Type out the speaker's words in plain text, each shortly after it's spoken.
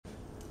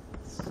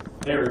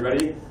Hey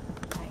everybody.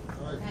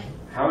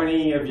 How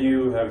many of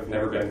you have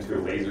never been to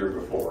a laser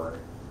before?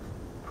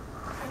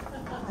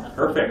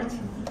 Perfect.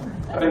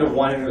 I've been to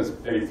one, and it was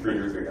maybe 3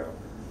 years ago.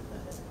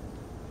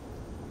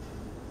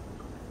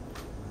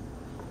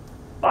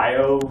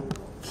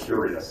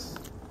 Biocurious.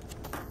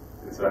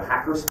 It's a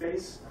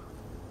hackerspace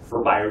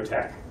for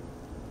biotech.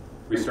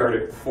 We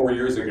started 4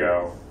 years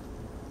ago,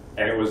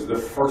 and it was the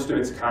first of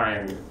its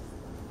kind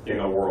in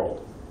the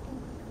world.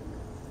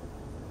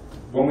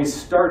 When we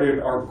started,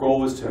 our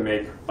goal was to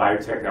make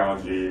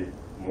biotechnology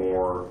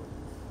more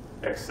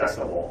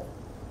accessible.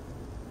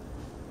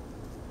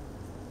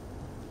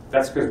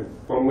 That's because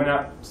when we went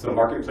out to the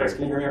marketplace,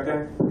 can you hear me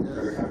okay?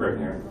 Or is it kind of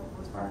breaking in?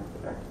 It's fine.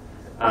 Okay.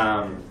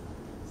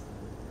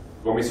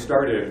 When we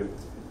started,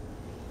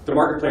 the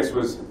marketplace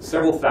was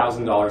several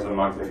 $1,000s a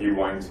month if you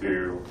wanted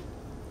to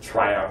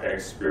try out an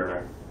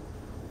experiment.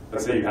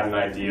 Let's say you had an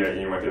idea and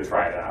you wanted to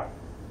try it out.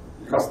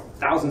 It cost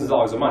thousands of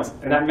dollars a month,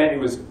 and that meant it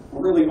was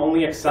really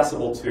only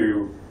accessible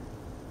to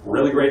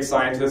really great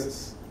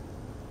scientists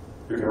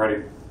who can write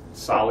a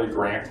solid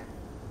grant,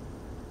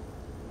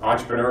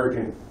 entrepreneur who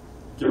can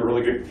give a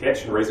really good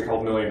pitch and raise a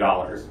couple $1 million.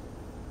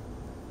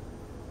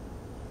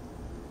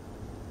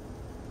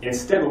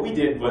 Instead, what we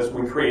did was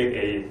we created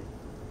a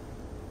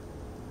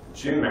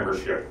gym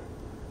membership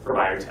for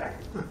biotech.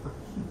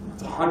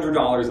 It's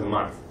 $100 a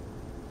month,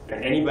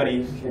 and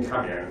anybody can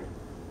come in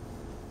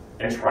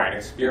and try an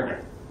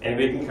experiment.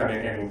 Anybody can come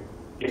in and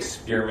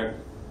experiment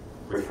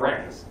with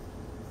friends.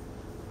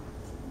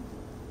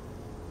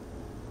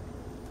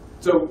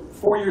 So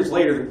 4 years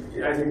later,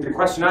 I think the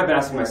question I've been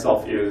asking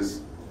myself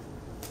is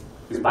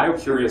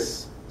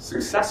Biocurious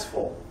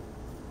successful?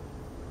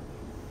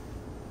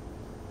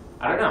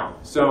 I don't know.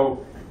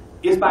 So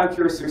is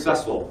Biocurious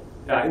successful?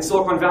 In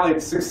Silicon Valley,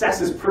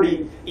 success is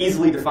pretty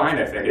easily defined,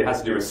 I think. It has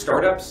to do with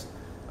startups.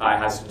 It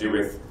has to do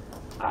with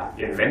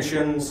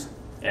inventions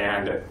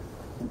and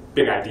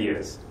big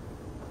ideas.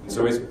 And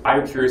so is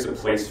Biocurious a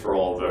place for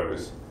all of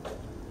those?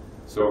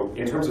 So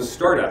in terms of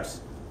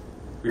startups,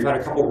 we've had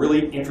a couple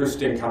really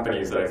interesting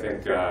companies that I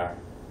think you're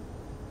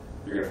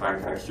going to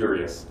find kind of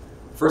curious.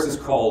 First is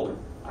called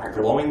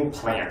Glowing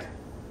Plant.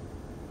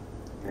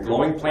 The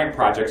Glowing Plant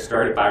project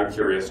started at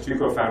Biocurious. Two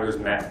co-founders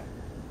met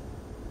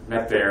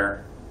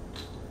there.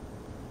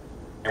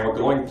 And what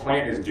Glowing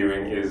Plant is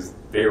doing is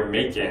they are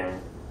making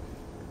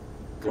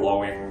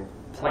glowing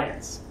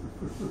plants.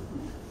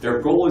 Their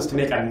goal is to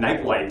make a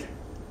nightlight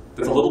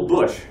that's a little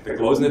bush that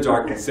glows in the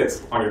dark and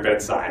sits on your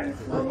bedside.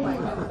 Oh my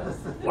goodness.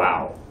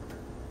 Wow.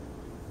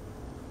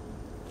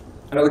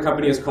 Another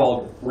company is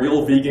called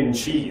Real Vegan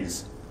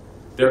Cheese.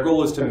 Their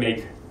goal is to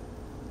make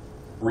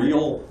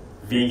real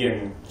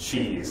vegan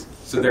cheese.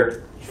 So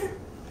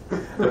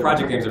the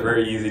project names are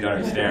very easy to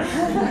understand.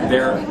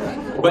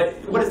 But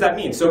what does that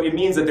mean? So it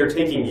means that they're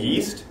taking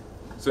yeast.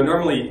 So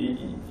normally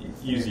you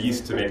use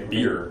yeast to make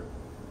beer.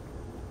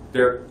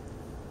 They're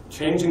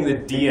changing the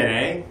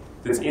DNA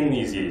that's in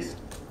these yeast.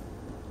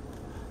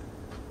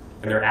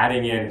 And they're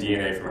adding in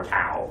DNA from a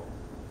cow.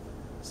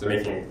 So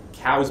making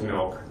cow's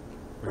milk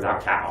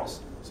without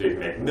cows. So you can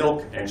make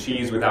milk and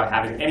cheese without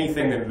having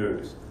anything that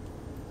moves.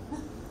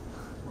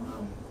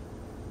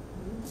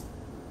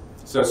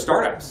 So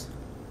startups,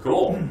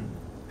 cool.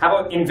 How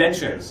about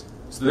inventions?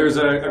 So there's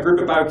a group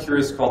at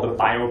Biocurious called the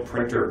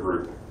Bioprinter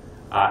Group.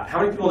 How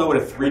many people know what a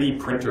 3D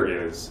printer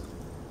is?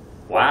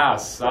 Wow,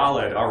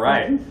 solid, all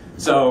right.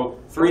 So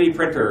 3D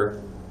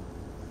printer,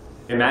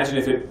 imagine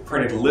if it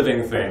printed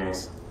living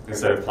things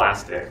instead of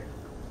plastic.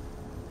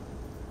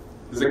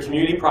 There's a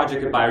community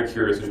project at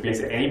Biocurious, which means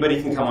that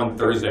anybody can come on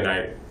Thursday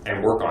night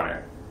and work on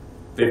it.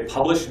 They've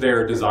published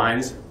their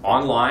designs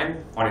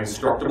online on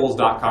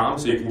Instructables.com,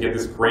 so you can get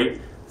this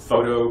great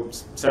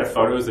set of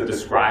photos that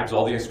describes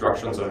all the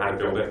instructions on how to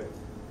build it.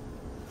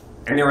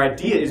 And their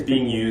idea is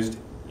being used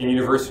in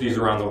universities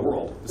around the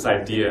world, this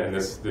idea and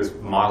this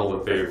model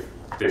that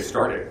they've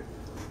started.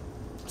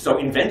 So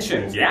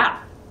inventions,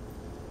 yeah.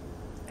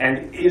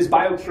 And is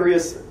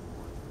Biocurious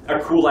a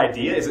cool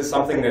idea? Is it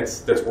something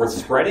that's worth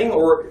spreading,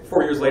 or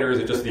 4 years later is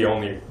it just the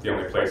only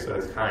place of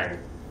its kind?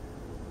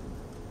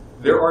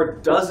 There are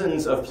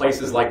dozens of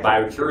places like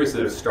Biocurious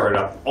that have started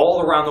up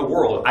all around the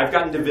world. I've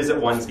gotten to visit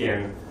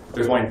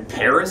there's one in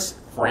Paris,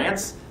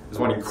 France, there's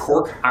one in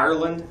Cork,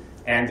 Ireland,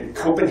 and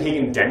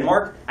Copenhagen,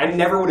 Denmark. I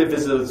never would have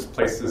visited those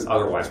places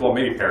otherwise. Well,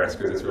 maybe Paris,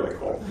 because it's really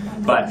cool.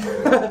 But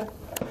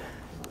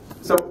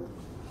so,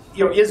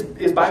 is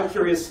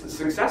Biocurious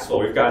successful?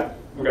 We've got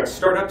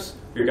startups,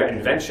 we've got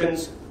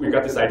inventions, we've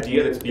got this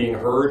idea that's being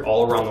heard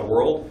all around the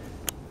world.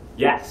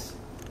 Yes,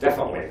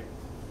 definitely.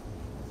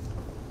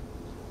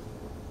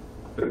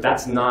 But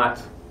that's not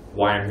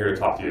why I'm here to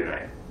talk to you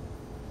tonight.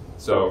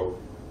 So,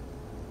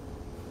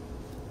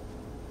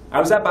 I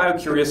was at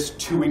Biocurious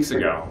 2 weeks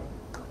ago.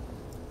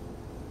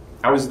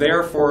 I was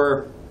there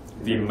for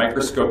the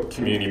microscope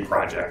community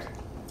project.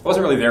 I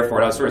wasn't really there for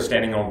it, I was sort of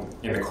standing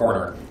in the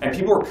corner. And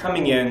people were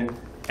coming in,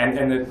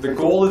 and the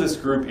goal of this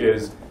group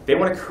is they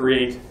want to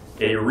create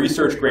a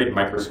research-grade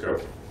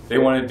microscope. They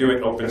want to do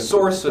it open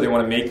source, so they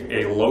want to make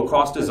a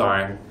low-cost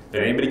design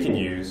that anybody can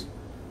use.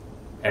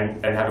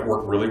 and have it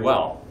work really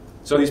well.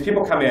 So these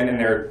people come in and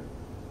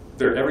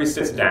everybody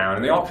sits down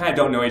and they all kind of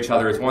don't know each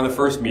other. It's one of the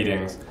first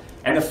meetings.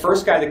 And the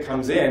first guy that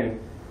comes in,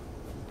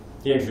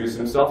 he introduces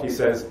himself. He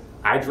says,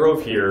 I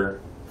drove here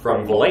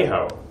from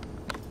Vallejo,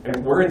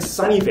 and we're in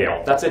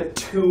Sunnyvale. That's a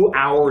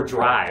 2-hour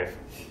drive.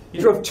 He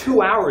drove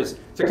 2 hours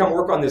to come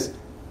work on this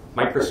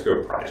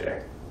microscope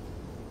project.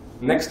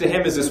 Next to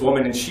him is this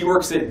woman, and she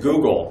works at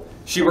Google.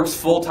 She works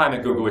full-time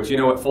at Google, which you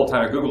know what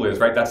full-time at Google is,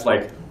 right? That's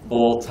like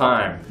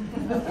full-time.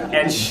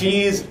 And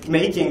she's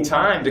making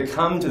time to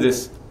come to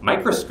this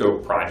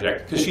microscope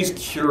project because she's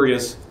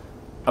curious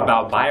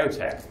about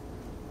biotech.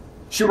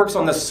 She works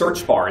on the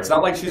search bar. It's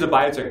not like she's a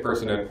biotech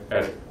person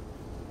at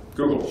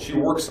Google. She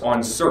works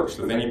on search,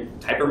 the thing you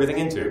type everything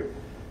into.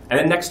 And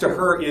then next to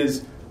her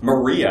is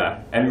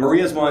Maria, and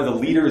Maria's one of the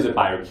leaders at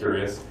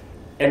Biocurious.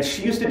 And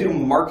she used to do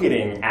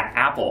marketing at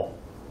Apple.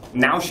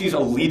 Now she's a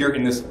leader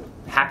in this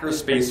hacker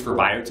space for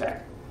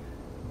biotech.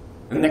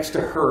 And next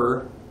to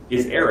her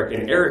is Eric,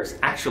 and Eric's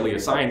actually a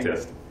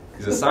scientist.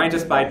 He's a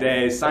scientist by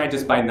day,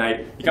 scientist by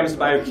night. He comes to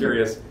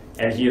Biocurious,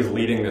 and he is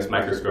leading this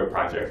microscope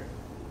project.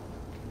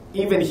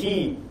 Even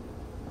he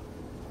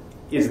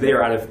is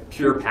there out of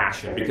pure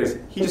passion, because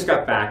he just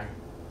got back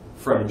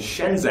from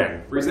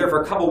Shenzhen, where he's there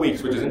for a couple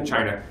weeks, which is in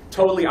China,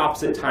 totally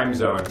opposite time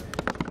zone.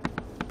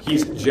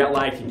 He's jet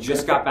lagged. He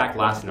just got back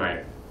last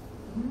night.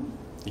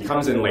 He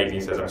comes in late and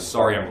he says, I'm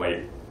sorry I'm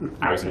late.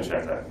 I was in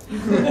Shenzhen.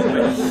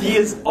 But he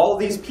is, all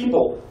these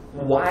people,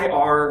 why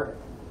are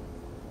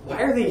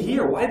they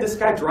here? Why did this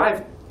guy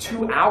drive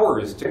 2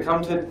 hours to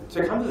come to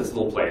this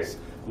little place?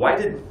 Why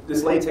did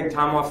this lady take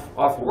time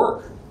off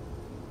work?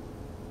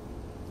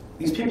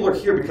 These people are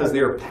here because they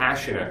are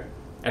passionate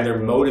and they're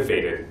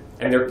motivated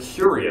and they're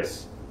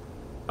curious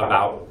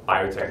about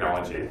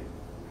biotechnology.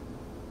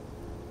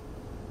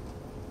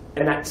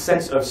 And that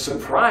sense of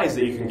surprise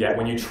that you can get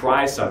when you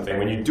try something,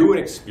 when you do an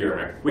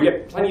experiment. We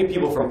get plenty of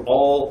people from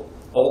all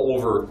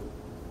over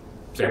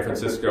San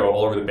Francisco,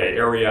 all over the Bay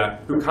Area,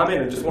 who come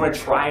in and just want to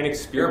try an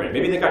experiment.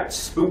 Maybe they got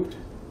spooked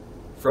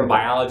from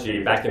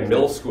biology back in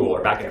middle school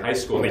or back in high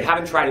school, and they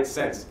haven't tried it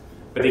since.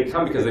 But they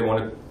come because they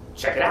want to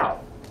check it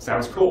out. It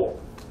sounds cool.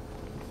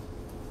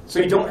 So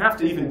you don't have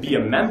to even be a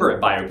member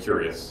at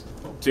Biocurious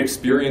to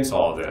experience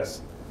all of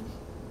this.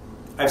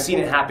 I've seen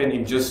it happen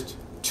in just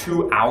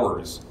 2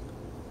 hours.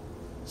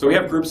 So we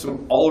have groups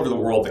from all over the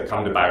world that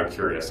come to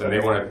Biocurious, and they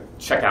want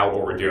to check out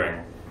what we're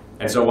doing.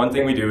 And so one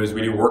thing we do is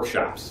we do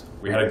workshops.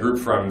 We had a group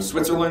from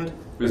Switzerland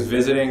who was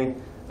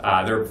visiting.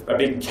 They're a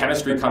big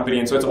chemistry company,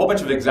 and so it's a whole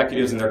bunch of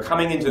executives, and they're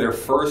coming into their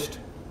first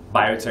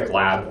biotech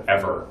lab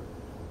ever,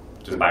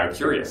 which is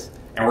Biocurious.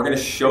 And we're going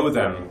to show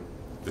them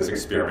this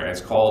experiment.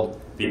 It's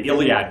called the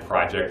Iliad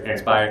Project, and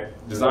it's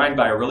designed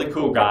by a really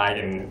cool guy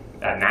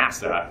at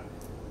NASA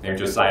named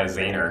Josiah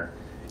Zahner.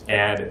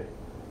 And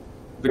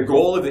the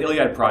goal of the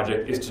Iliad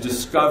Project is to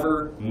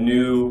discover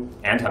new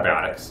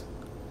antibiotics.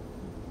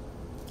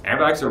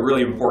 Antibiotics are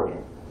really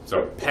important.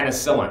 So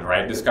penicillin,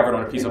 right, discovered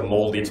on a piece of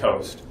moldy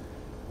toast.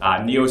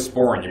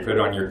 Neosporin, you put it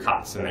on your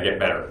cuts and they get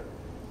better.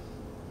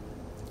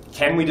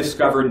 Can we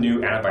discover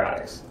new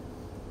antibiotics?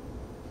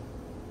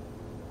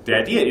 The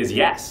idea is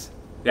yes.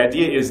 The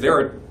idea is there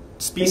are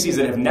species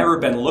that have never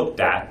been looked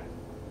at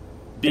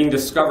being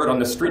discovered on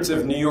the streets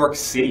of New York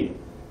City.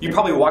 You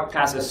probably walk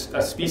past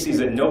a species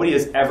that nobody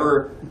has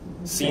ever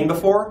seen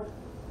before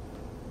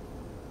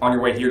on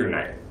your way here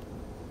tonight.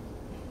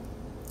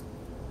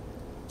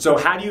 So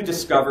how do you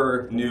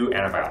discover new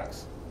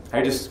antibiotics? How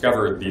do you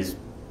discover these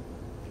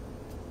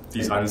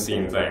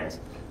unseen things?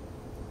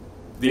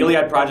 The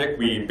Iliad Project,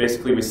 we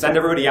send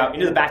everybody out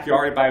into the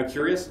backyard at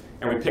Biocurious,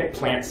 and we pick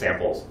plant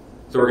samples.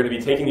 So we're going to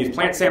be taking these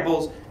plant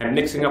samples and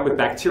mixing up with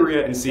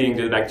bacteria and seeing,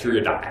 do the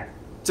bacteria die?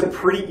 It's a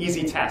pretty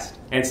easy test,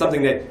 and it's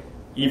something that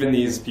even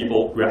these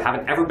people who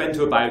haven't ever been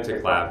to a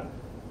biotech lab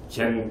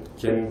can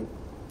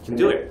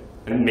do it.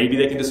 And maybe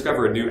they can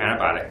discover a new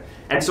antibiotic.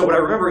 And so what I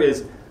remember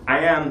is, I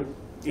am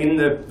in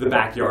the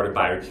backyard of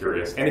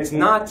Biocurious, and it's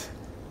not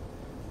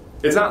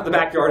the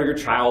backyard of your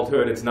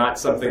childhood. It's not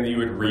something that you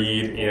would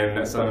read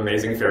in some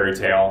amazing fairy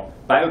tale.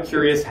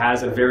 Biocurious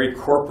has a very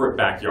corporate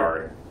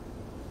backyard.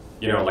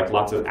 You know, like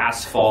lots of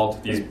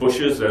asphalt, these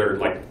bushes that are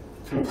like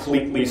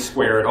completely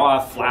squared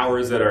off,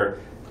 flowers that are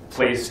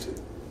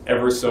placed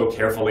ever so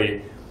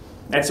carefully.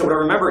 And so what I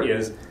remember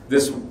is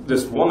this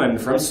woman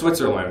from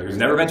Switzerland who's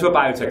never been to a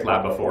biotech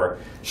lab before,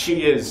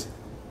 she's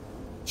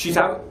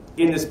out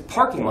in this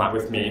parking lot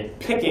with me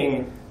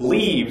picking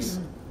leaves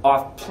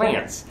off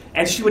plants.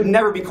 And she would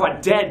never be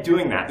caught dead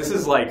doing that. This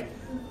is like,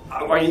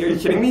 are you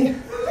kidding me?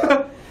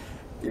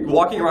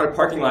 Walking around a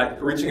parking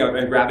lot, reaching up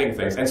and grabbing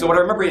things. And so what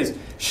I remember is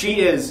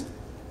she's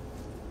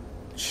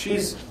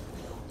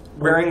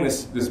wearing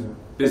this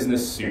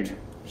business suit.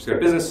 She's got a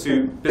business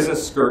suit,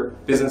 business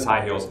skirt, business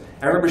high heels.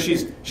 And I remember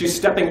she's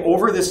stepping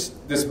over this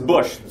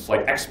bush. It's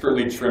like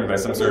expertly trimmed by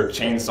some sort of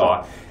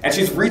chainsaw. And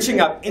she's reaching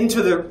up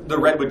into the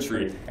redwood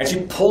tree. And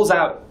she pulls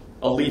out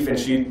a leaf and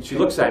she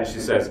looks at it and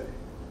she says,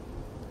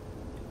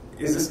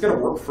 is this going to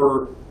work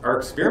for our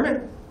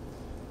experiment?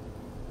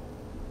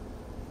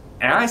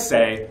 And I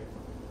say,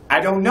 I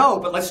don't know,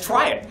 but let's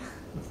try it.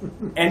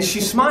 And she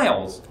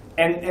smiles.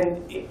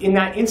 And in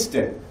that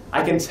instant,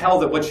 I can tell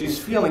that what she's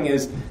feeling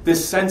is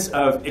this sense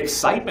of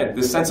excitement,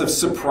 this sense of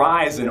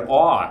surprise and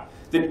awe,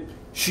 that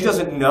she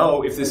doesn't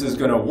know if this is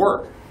going to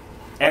work.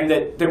 And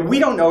that we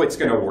don't know it's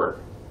going to work.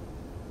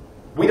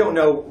 We don't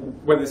know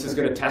whether this is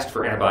going to test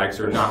for antibiotics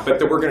or not, but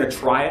that we're going to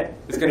try it.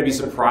 It's going to be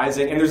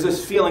surprising. And there's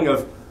this feeling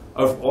of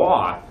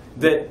awe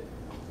that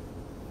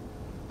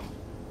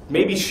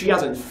maybe she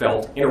hasn't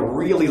felt in a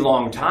really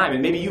long time,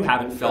 and maybe you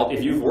haven't felt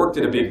if you've worked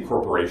at a big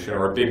corporation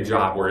or a big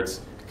job where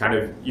it's kind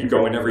of, you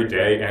go in every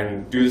day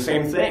and do the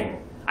same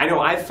thing. I know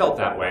I've felt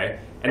that way,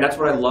 and that's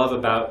what I love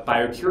about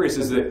Biocurious,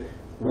 is that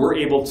we're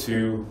able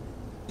to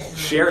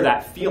share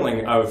that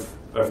feeling of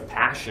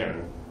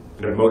passion,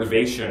 and of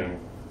motivation,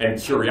 and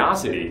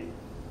curiosity,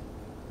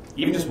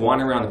 even just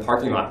wandering around the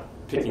parking lot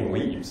picking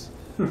leaves.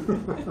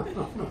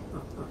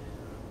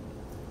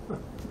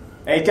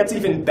 And it gets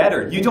even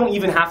better. You don't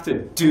even have to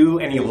do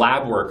any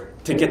lab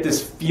work to get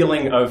this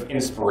feeling of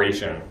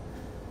inspiration.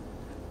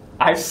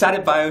 I sat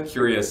at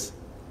Biocurious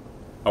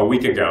a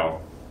week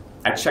ago.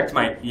 I checked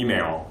my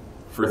email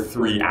for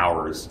 3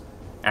 hours.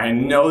 And I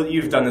know that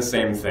you've done the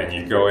same thing.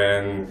 You go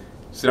in,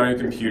 sit on your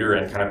computer,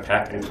 and kind of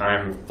peck, and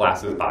time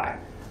flashes by.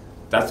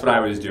 That's what I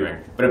was doing.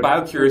 But at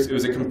Biocurious, it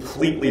was a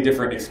completely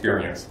different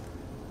experience.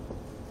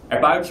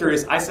 At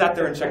Biocurious, I sat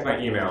there and checked my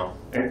email,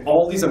 and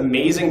all these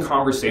amazing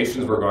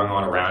conversations were going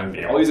on around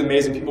me. All these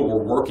amazing people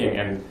were working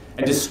and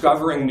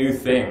discovering new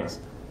things.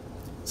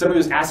 Somebody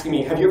was asking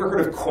me, have you ever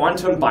heard of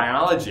quantum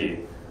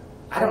biology?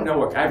 I don't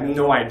know, I have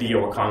no idea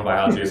what quantum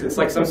biology is. It's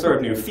like some sort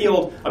of new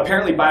field.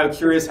 Apparently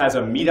Biocurious has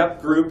a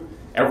meetup group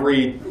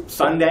every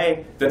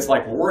Sunday that's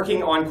like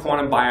working on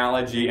quantum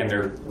biology, and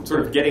they're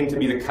sort of getting to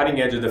be the cutting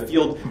edge of the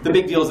field. The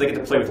big deal is they get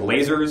to play with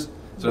lasers,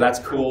 so that's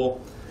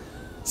cool.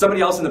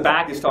 Somebody else in the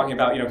back is talking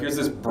about, here's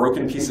this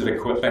broken piece of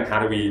equipment, how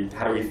do we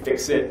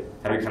fix it?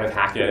 How do we kind of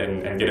hack it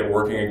and get it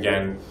working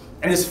again?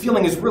 And this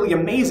feeling is really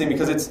amazing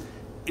because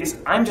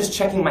I'm just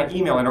checking my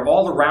email, and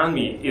all around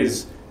me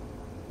is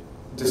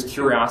this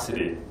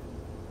curiosity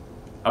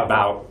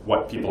about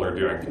what people are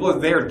doing. People are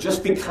there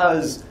just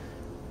because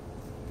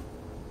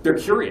they're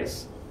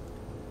curious.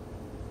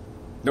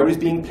 Nobody's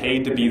being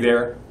paid to be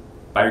there.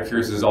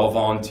 Biocurious is all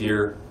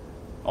volunteer,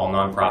 all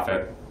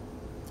nonprofit.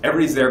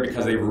 Everybody's there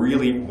because they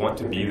really want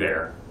to be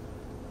there.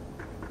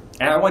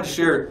 And I want to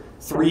share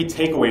 3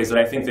 takeaways that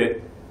I think that,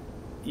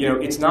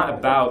 it's not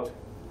about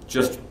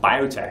just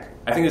biotech.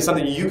 I think it's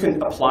something you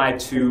can apply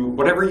to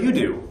whatever you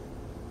do.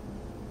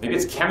 Maybe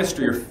it's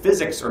chemistry or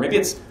physics, or maybe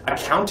it's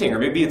accounting, or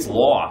maybe it's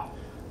law.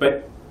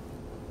 But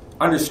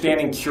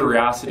understanding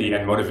curiosity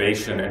and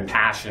motivation and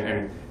passion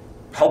and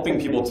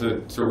helping people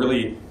to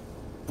really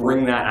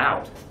bring that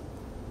out.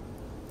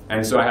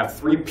 And so I have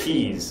 3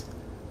 P's.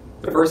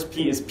 The first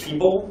P is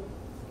people,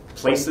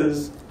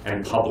 places,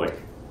 and public.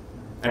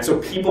 And so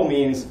people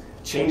means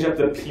change up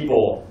the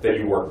people that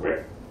you work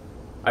with.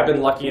 I've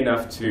been lucky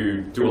enough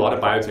to do a lot of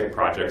biotech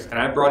projects, and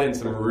I've brought in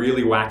some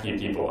really wacky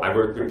people. I've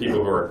worked with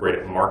people who are great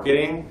at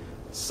marketing,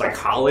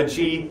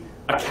 psychology,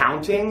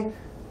 accounting,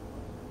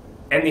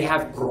 and they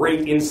have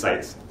great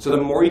insights. So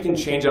the more you can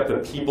change up the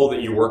people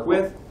that you work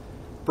with,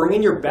 bring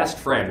in your best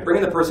friend. Bring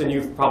in the person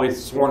you've probably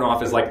sworn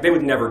off as like, they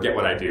would never get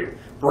what I do.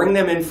 Bring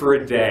them in for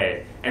a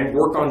day and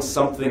work on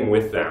something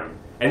with them.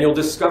 And you'll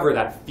discover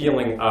that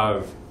feeling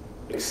of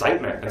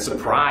excitement and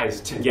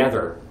surprise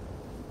together.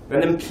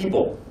 And then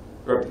people,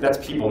 or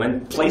that's people,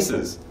 and then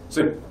places.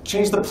 So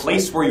change the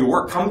place where you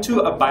work. Come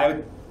to a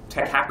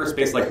biotech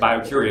hackerspace like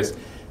Biocurious.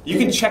 You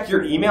can check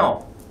your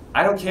email.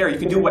 I don't care. You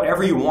can do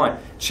whatever you want.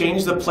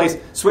 Change the place.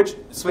 Switch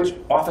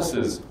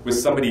offices with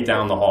somebody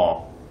down the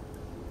hall.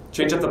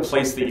 Change up the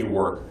place that you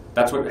work.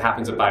 That's what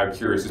happens at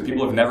Biocurious, is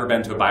people have never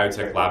been to a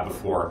biotech lab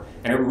before,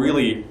 and it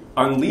really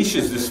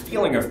unleashes this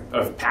feeling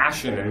of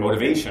passion and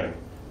motivation.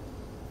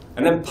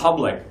 And then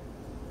public.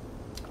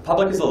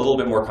 Public is a little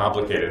bit more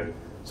complicated.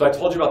 So I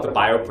told you about the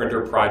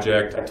bioprinter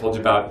project, I told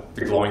you about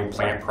the glowing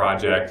plant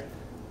project,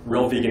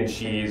 real vegan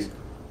cheese.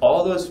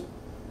 All those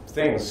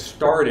things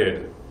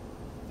started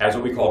as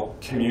what we call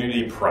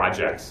community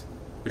projects,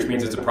 which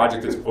means it's a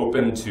project that's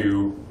open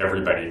to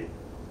everybody.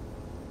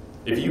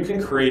 If you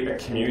can create a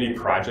community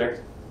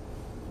project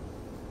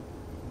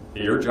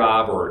at your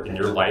job or in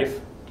your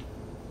life,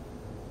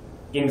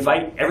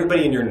 invite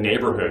everybody in your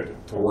neighborhood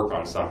to work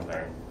on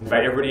something.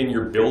 Invite everybody in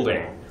your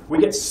building. We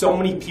get so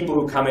many people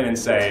who come in and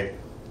say,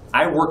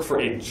 I work for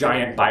a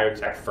giant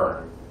biotech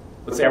firm.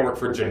 Let's say I work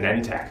for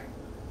Genentech.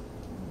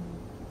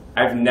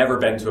 I've never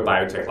been to a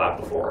biotech lab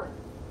before.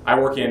 I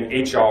work in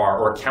HR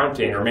or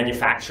accounting or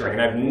manufacturing,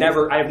 and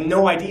I have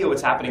no idea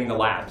what's happening in the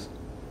labs.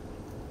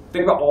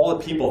 Think about all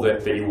the people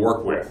that you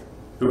work with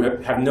who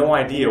have no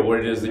idea what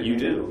it is that you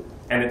do,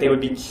 and that they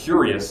would be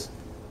curious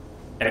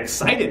and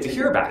excited to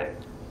hear about it.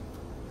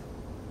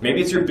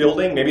 Maybe it's your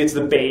building, maybe it's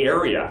the Bay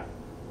Area.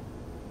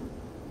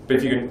 But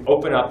if you can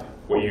open up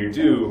what you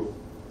do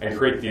and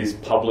create these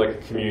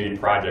public community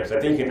projects, I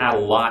think you can add a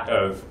lot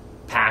of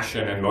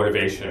passion and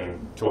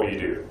motivation to what you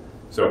do.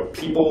 So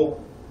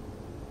people,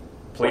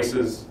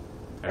 places,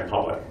 and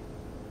public.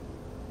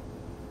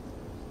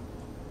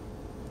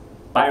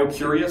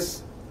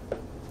 Biocurious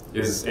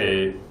is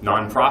a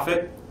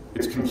nonprofit.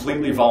 It's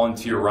completely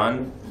volunteer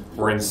run.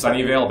 We're in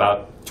Sunnyvale,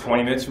 about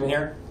 20 minutes from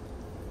here.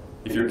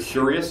 If you're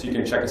curious, you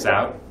can check us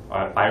out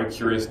at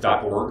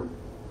biocurious.org.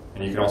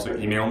 And you can also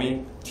email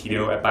me,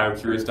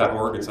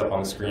 Tito@biocurious.org. It's up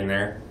on the screen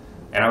there.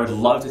 And I would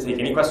love to take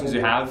any questions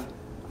you have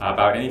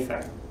about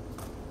anything.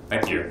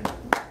 Thank you.